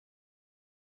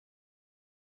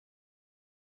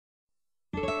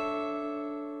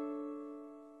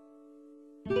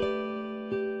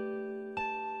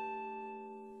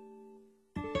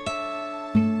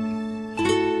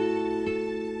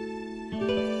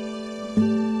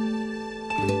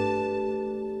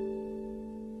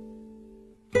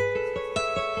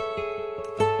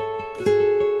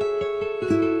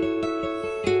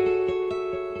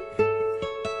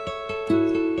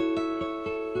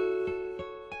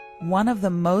One of the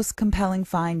most compelling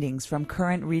findings from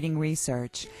current reading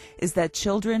research is that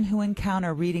children who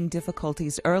encounter reading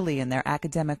difficulties early in their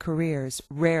academic careers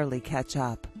rarely catch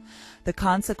up. The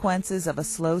consequences of a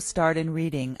slow start in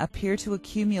reading appear to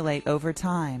accumulate over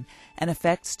time and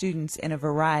affect students in a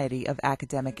variety of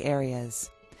academic areas.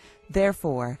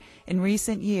 Therefore, in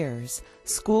recent years,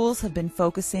 schools have been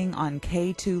focusing on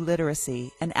K-2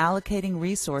 literacy and allocating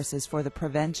resources for the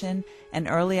prevention and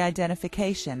early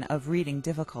identification of reading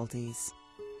difficulties.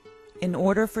 In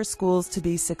order for schools to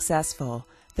be successful,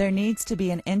 there needs to be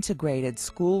an integrated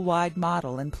school-wide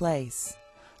model in place.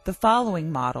 The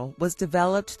following model was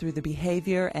developed through the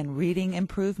Behavior and Reading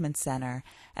Improvement Center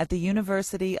at the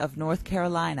University of North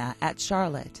Carolina at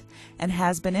Charlotte and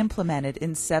has been implemented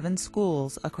in 7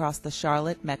 schools across the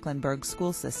Charlotte-Mecklenburg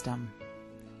school system.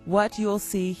 What you'll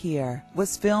see here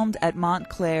was filmed at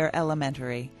Montclair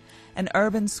Elementary, an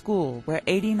urban school where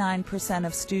 89%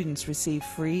 of students receive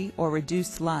free or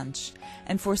reduced lunch,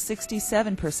 and for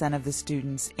 67% of the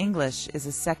students, English is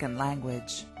a second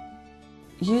language.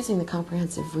 Using the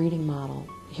comprehensive reading model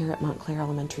here at Montclair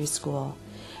Elementary School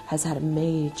has had a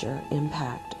major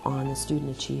impact on the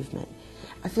student achievement.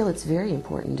 I feel it's very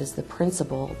important as the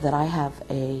principal that I have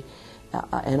an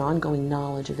ongoing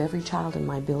knowledge of every child in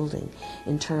my building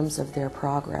in terms of their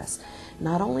progress,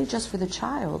 not only just for the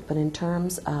child, but in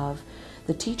terms of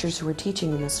the teachers who are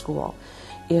teaching in the school.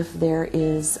 If there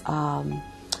is,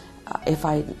 if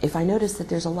I notice that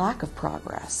there's a lack of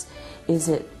progress, is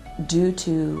it due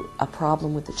to a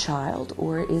problem with the child,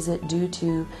 or is it due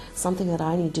to something that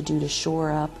I need to do to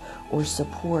shore up or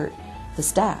support the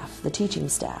staff, the teaching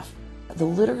staff? The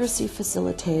literacy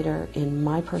facilitator, in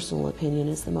my personal opinion,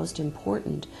 is the most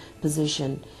important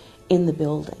position in the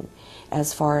building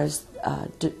as far as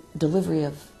delivery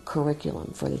of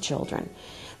curriculum for the children.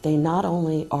 They not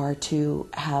only are to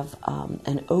have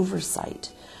an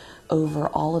oversight over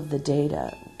all of the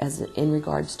data as in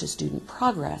regards to student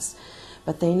progress,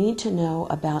 but they need to know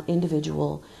about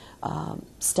individual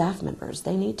staff members.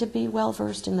 They need to be well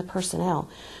versed in the personnel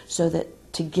so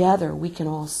that together we can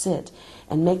all sit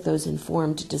and make those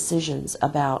informed decisions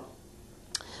about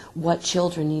what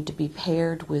children need to be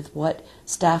paired with what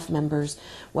staff members,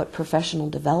 what professional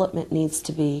development needs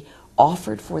to be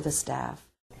offered for the staff.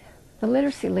 The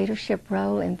literacy leadership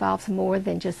role involves more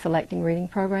than just selecting reading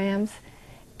programs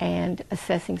and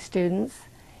assessing students.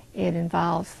 It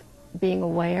involves being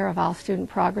aware of all student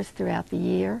progress throughout the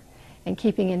year and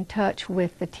keeping in touch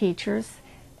with the teachers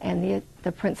and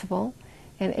the principal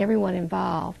and everyone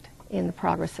involved in the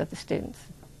progress of the students.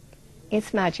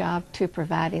 It's my job to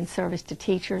provide in-service to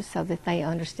teachers so that they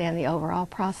understand the overall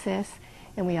process,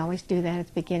 and we always do that at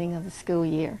the beginning of the school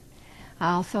year.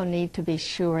 I also need to be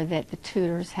sure that the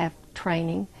tutors have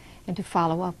training and to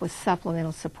follow up with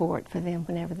supplemental support for them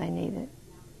whenever they need it.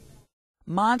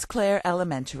 Montclair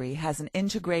Elementary has an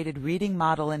integrated reading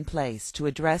model in place to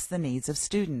address the needs of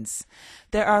students.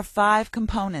 There are 5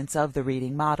 components of the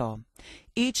reading model.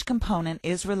 Each component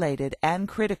is related and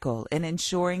critical in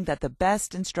ensuring that the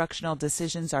best instructional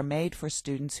decisions are made for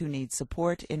students who need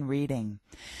support in reading.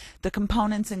 The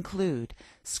components include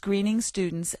screening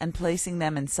students and placing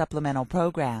them in supplemental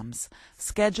programs,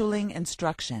 scheduling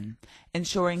instruction,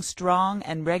 ensuring strong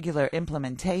and regular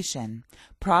implementation,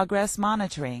 progress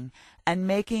monitoring, and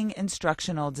making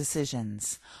instructional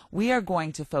decisions. We are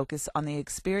going to focus on the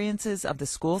experiences of the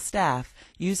school staff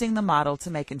using the model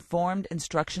to make informed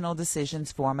instructional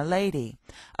decisions for Milady,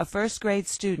 a first-grade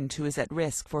student who is at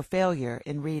risk for failure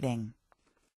in reading.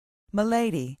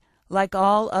 Milady, like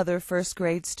all other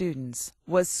first-grade students,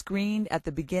 was screened at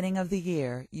the beginning of the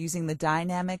year using the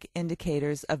dynamic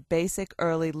indicators of basic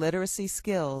early literacy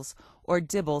skills, or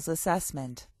DIBELS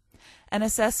assessment. An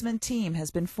assessment team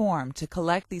has been formed to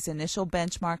collect these initial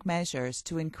benchmark measures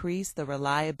to increase the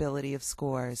reliability of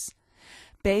scores.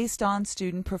 Based on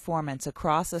student performance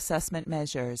across assessment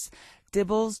measures,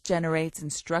 DIBELS generates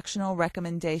instructional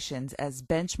recommendations as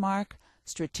benchmark,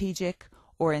 strategic,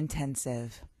 or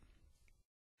intensive.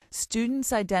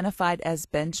 Students identified as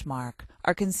benchmark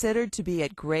are considered to be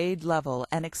at grade level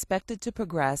and expected to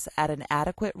progress at an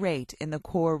adequate rate in the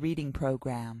core reading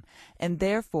program, and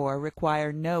therefore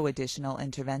require no additional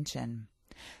intervention.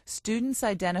 Students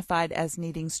identified as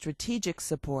needing strategic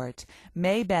support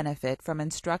may benefit from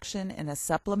instruction in a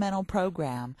supplemental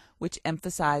program which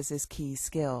emphasizes key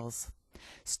skills.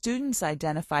 Students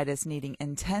identified as needing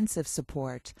intensive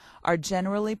support are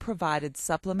generally provided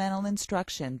supplemental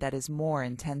instruction that is more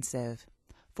intensive.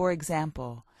 For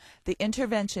example, the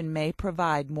intervention may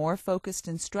provide more focused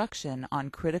instruction on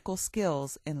critical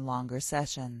skills in longer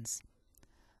sessions.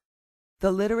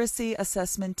 The Literacy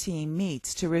Assessment Team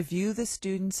meets to review the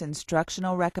students'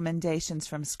 instructional recommendations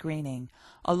from screening,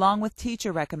 along with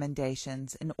teacher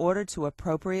recommendations in order to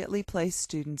appropriately place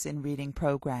students in reading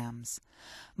programs.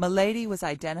 Milady was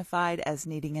identified as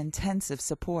needing intensive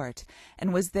support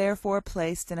and was therefore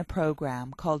placed in a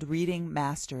program called Reading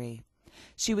Mastery.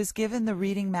 She was given the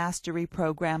Reading Mastery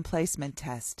Program Placement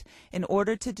Test in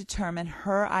order to determine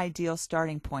her ideal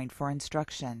starting point for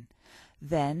instruction.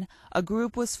 Then, a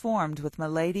group was formed with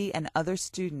Milady and other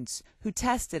students who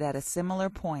tested at a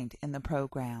similar point in the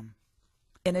program.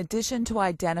 In addition to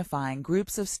identifying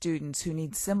groups of students who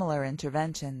need similar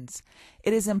interventions,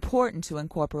 it is important to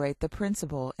incorporate the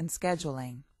principal in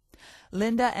scheduling.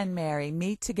 Linda and Mary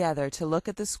meet together to look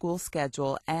at the school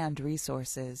schedule and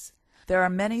resources. There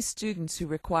are many students who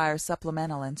require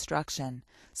supplemental instruction,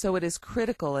 so it is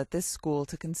critical at this school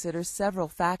to consider several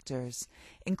factors,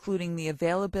 including the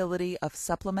availability of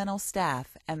supplemental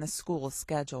staff and the school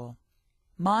schedule.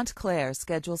 Montclair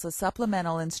schedules a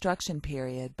supplemental instruction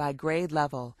period by grade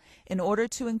level in order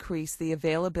to increase the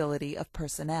availability of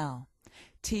personnel.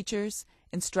 Teachers,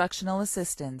 instructional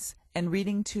assistants, and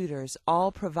reading tutors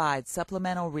all provide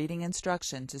supplemental reading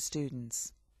instruction to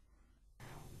students.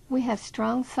 We have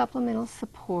strong supplemental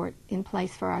support in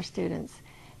place for our students.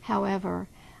 However,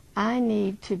 I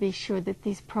need to be sure that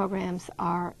these programs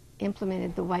are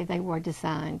implemented the way they were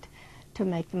designed to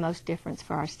make the most difference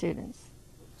for our students.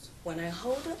 When I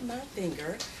hold up my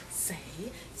finger, say,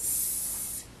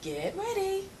 "Sss, get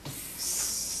ready."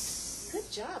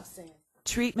 Good job, Sam.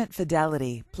 Treatment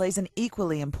fidelity plays an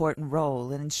equally important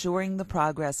role in ensuring the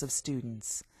progress of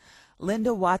students.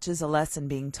 Linda watches a lesson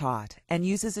being taught and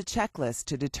uses a checklist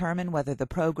to determine whether the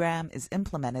program is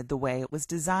implemented the way it was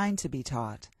designed to be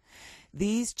taught.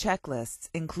 These checklists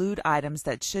include items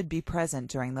that should be present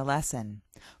during the lesson.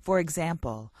 For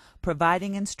example,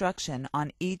 providing instruction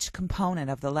on each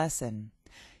component of the lesson,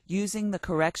 using the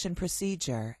correction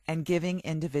procedure, and giving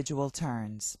individual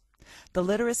turns. The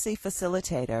literacy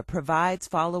facilitator provides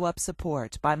follow-up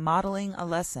support by modeling a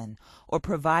lesson or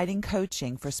providing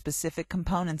coaching for specific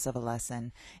components of a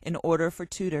lesson in order for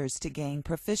tutors to gain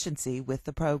proficiency with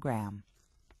the program.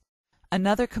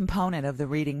 Another component of the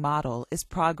reading model is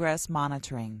progress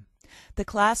monitoring. The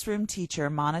classroom teacher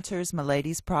monitors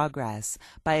Milady's progress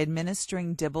by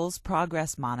administering Dibble's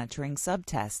progress monitoring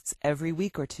subtests every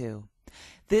week or two.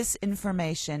 This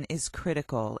information is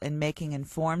critical in making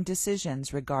informed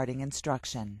decisions regarding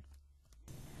instruction.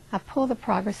 I pull the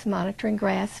progress monitoring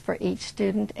graphs for each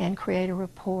student and create a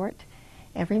report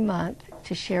every month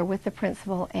to share with the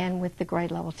principal and with the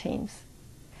grade level teams.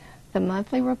 The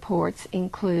monthly reports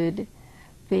include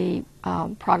the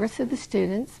progress of the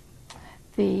students,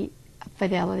 the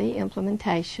fidelity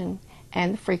implementation,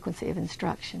 and the frequency of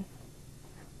instruction.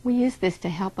 We use this to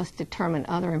help us determine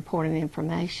other important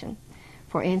information.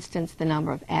 For instance, the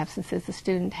number of absences a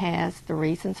student has, the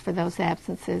reasons for those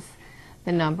absences,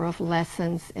 the number of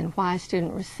lessons, and why a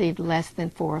student received less than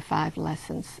 4 or 5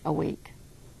 lessons a week.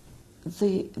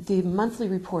 The monthly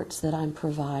reports that I'm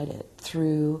provided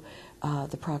through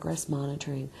the progress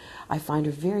monitoring I find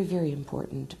are very, very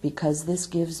important because this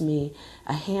gives me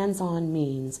a hands-on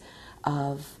means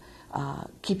of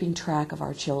keeping track of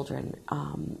our children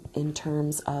in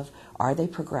terms of, are they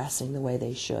progressing the way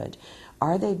they should?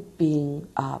 Are they being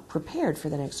prepared for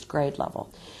the next grade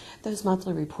level? Those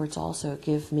monthly reports also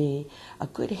give me a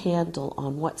good handle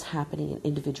on what's happening in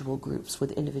individual groups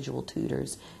with individual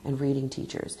tutors and reading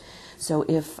teachers. So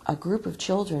if a group of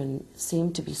children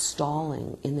seem to be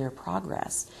stalling in their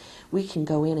progress, we can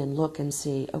go in and look and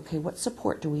see, okay, what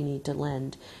support do we need to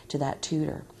lend to that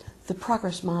tutor? The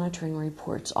progress monitoring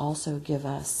reports also give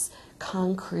us a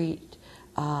concrete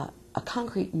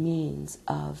means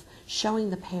of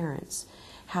showing the parents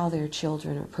how their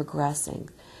children are progressing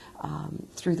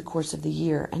through the course of the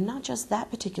year, and not just that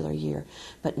particular year,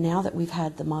 but now that we've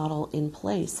had the model in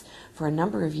place for a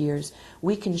number of years,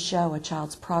 we can show a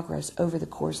child's progress over the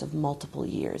course of multiple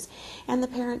years. And the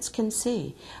parents can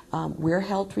see we're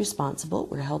held responsible,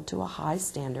 we're held to a high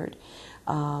standard,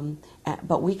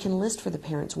 but we can list for the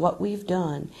parents what we've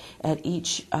done at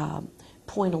each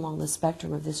point along the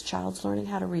spectrum of this child's learning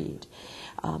how to read.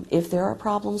 If there are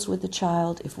problems with the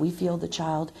child, if we feel the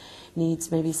child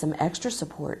needs maybe some extra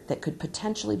support that could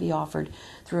potentially be offered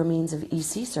through a means of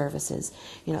EC services,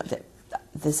 you know,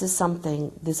 this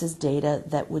is data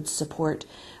that would support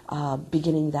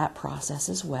beginning that process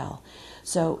as well.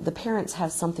 So the parents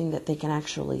have something that they can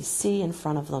actually see in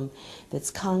front of them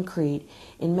that's concrete.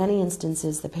 In many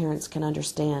instances, the parents can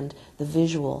understand the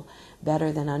visual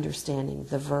better than understanding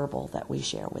the verbal that we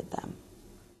share with them.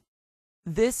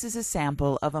 This is a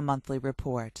sample of a monthly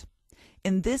report.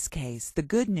 In this case, the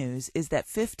good news is that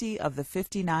 50 of the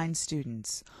 59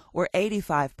 students, or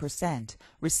 85%,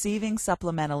 receiving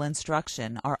supplemental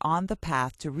instruction are on the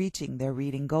path to reaching their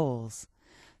reading goals.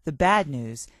 The bad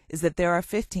news is that there are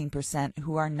 15%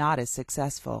 who are not as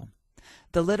successful.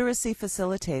 The literacy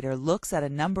facilitator looks at a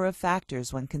number of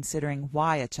factors when considering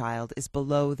why a child is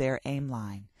below their aim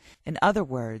line. In other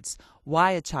words,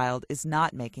 why a child is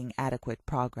not making adequate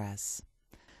progress.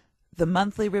 The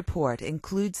monthly report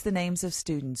includes the names of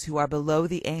students who are below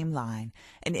the aim line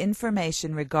and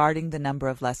information regarding the number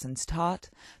of lessons taught,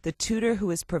 the tutor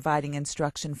who is providing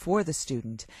instruction for the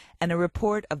student, and a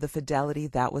report of the fidelity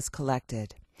that was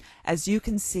collected. As you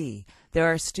can see, there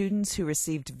are students who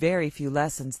received very few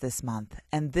lessons this month,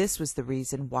 and this was the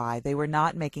reason why they were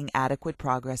not making adequate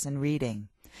progress in reading.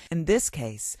 In this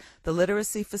case, the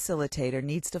literacy facilitator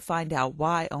needs to find out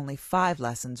why only 5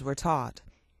 lessons were taught.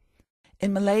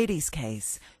 In Milady's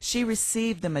case, she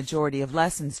received the majority of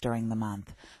lessons during the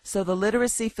month, so the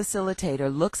literacy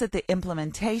facilitator looks at the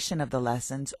implementation of the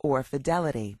lessons or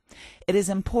fidelity. It is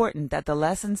important that the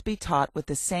lessons be taught with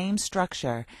the same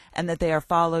structure and that they are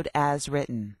followed as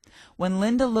written. When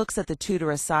Linda looks at the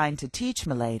tutor assigned to teach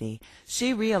Milady,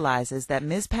 she realizes that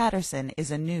Ms. Patterson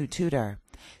is a new tutor.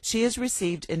 She has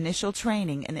received initial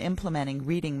training in implementing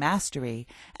reading mastery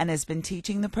and has been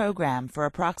teaching the program for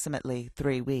approximately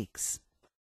 3 weeks.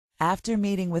 After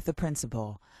meeting with the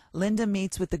principal, Linda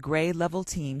meets with the grade level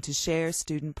team to share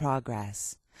student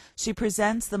progress. She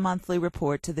presents the monthly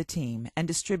report to the team and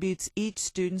distributes each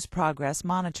student's progress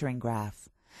monitoring graph.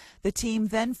 The team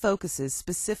then focuses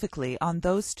specifically on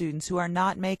those students who are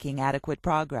not making adequate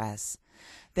progress.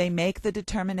 They make the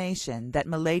determination that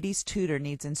Milady's tutor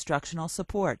needs instructional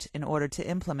support in order to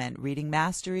implement reading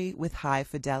mastery with high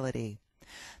fidelity.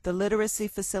 The literacy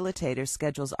facilitator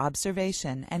schedules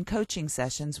observation and coaching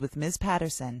sessions with Ms.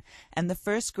 Patterson, and the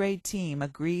first grade team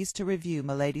agrees to review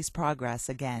Milady's progress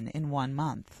again in 1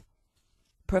 month.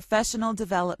 Professional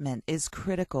development is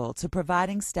critical to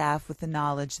providing staff with the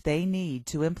knowledge they need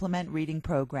to implement reading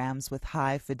programs with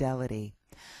high fidelity.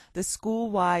 The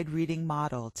school-wide reading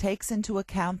model takes into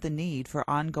account the need for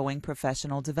ongoing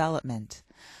professional development.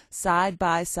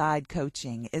 Side-by-side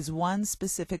coaching is one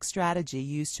specific strategy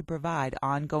used to provide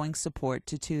ongoing support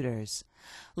to tutors.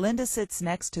 Linda sits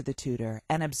next to the tutor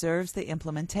and observes the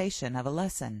implementation of a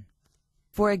lesson.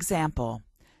 For example,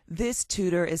 this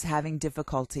tutor is having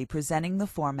difficulty presenting the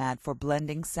format for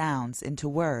blending sounds into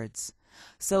words.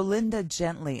 So Linda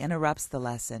gently interrupts the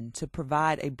lesson to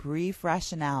provide a brief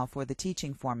rationale for the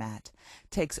teaching format,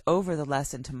 takes over the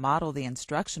lesson to model the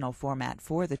instructional format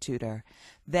for the tutor,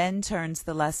 then turns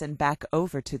the lesson back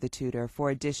over to the tutor for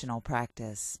additional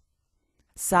practice.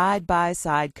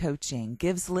 Side-by-side coaching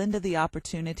gives Linda the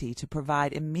opportunity to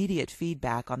provide immediate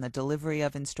feedback on the delivery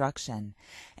of instruction,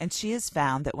 and she has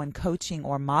found that when coaching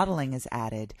or modeling is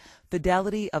added,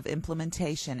 fidelity of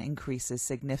implementation increases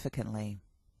significantly.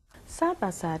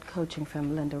 Side-by-side coaching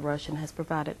from Linda Russian has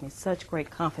provided me such great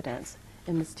confidence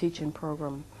in this teaching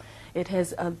program. It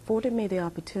has afforded me the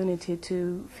opportunity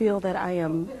to feel that I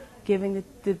am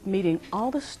meeting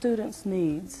all the students'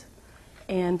 needs.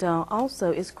 And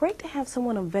also, it's great to have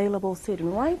someone available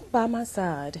sitting right by my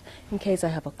side in case I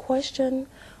have a question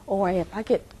or if I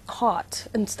get caught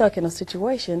and stuck in a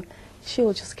situation, she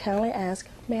will just kindly ask,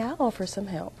 may I offer some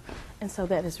help? And so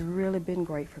that has really been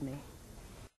great for me.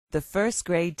 The first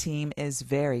grade team is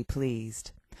very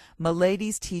pleased.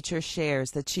 Milady's teacher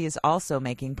shares that she is also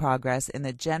making progress in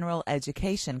the general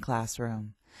education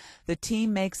classroom. The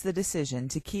team makes the decision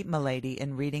to keep Milady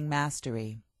in reading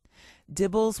mastery.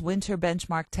 Dibble's winter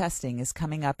benchmark testing is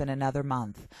coming up in another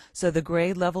month, so the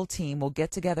grade level team will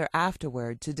get together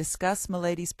afterward to discuss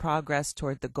Milady's progress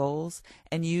toward the goals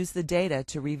and use the data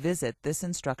to revisit this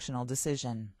instructional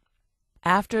decision.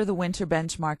 After the winter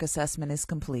benchmark assessment is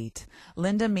complete,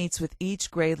 Linda meets with each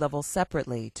grade level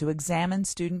separately to examine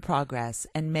student progress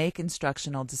and make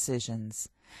instructional decisions.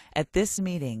 At this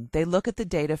meeting, they look at the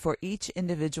data for each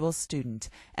individual student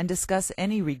and discuss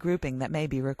any regrouping that may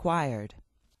be required.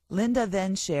 Linda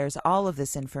then shares all of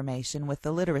this information with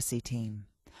the literacy team.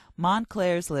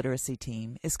 Montclair's literacy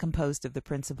team is composed of the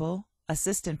principal,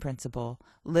 assistant principal,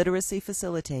 literacy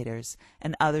facilitators,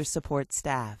 and other support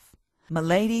staff.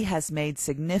 Milady has made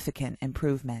significant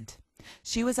improvement.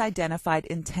 She was identified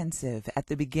intensive at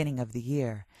the beginning of the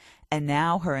year, and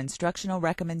now her instructional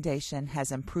recommendation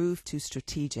has improved to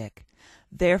strategic.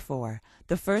 Therefore,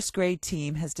 the first grade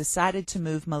team has decided to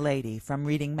move Milady from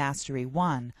Reading Mastery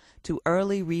 1 to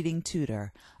Early Reading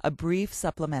Tutor, a brief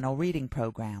supplemental reading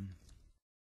program.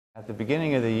 At the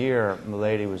beginning of the year,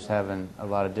 Milady was having a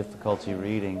lot of difficulty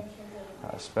reading,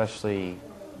 especially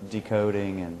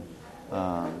decoding and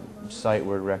sight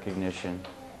word recognition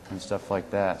and stuff like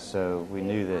that. So we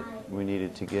knew that we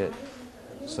needed to get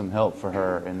some help for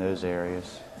her in those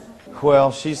areas.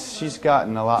 Well, she's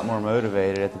gotten a lot more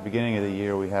motivated. At the beginning of the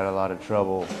year, we had a lot of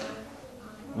trouble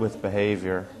with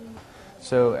behavior.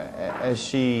 So as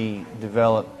she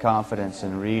developed confidence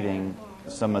in reading,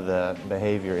 some of the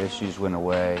behavior issues went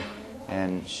away,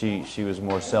 and she was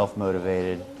more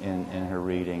self-motivated in her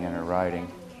reading and her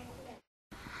writing.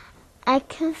 I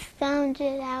found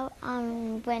it out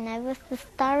when I was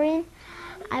starting.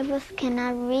 I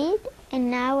cannot read,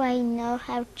 and now I know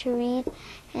how to read.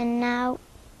 And now,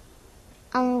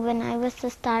 when I was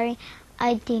starting,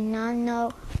 I did not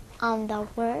know the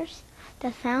words,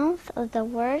 the sounds of the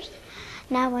words.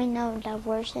 Now I know the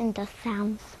words and the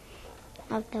sounds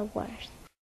of the words.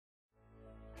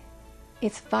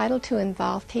 It's vital to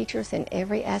involve teachers in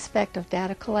every aspect of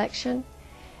data collection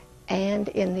and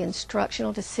in the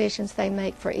instructional decisions they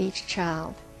make for each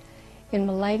child. In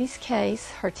Milady's case,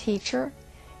 her teacher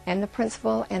and the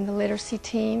principal and the literacy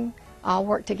team all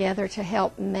worked together to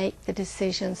help make the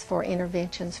decisions for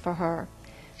interventions for her.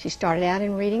 She started out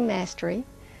in reading mastery,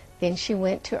 then she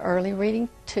went to early reading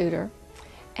tutor,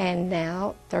 and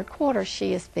now, third quarter,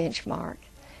 she is benchmark.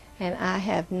 And I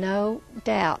have no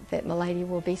doubt that Milady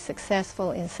will be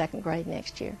successful in second grade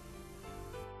next year.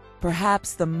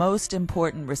 Perhaps the most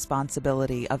important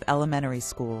responsibility of elementary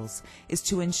schools is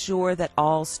to ensure that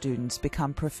all students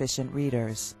become proficient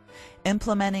readers.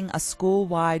 Implementing a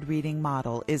school-wide reading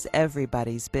model is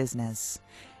everybody's business.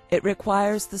 It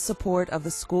requires the support of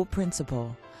the school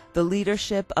principal, the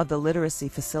leadership of the literacy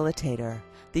facilitator,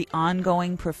 the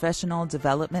ongoing professional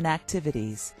development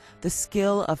activities, the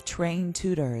skill of trained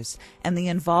tutors, and the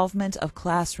involvement of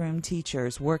classroom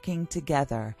teachers working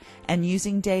together and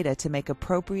using data to make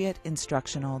appropriate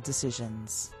instructional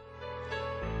decisions.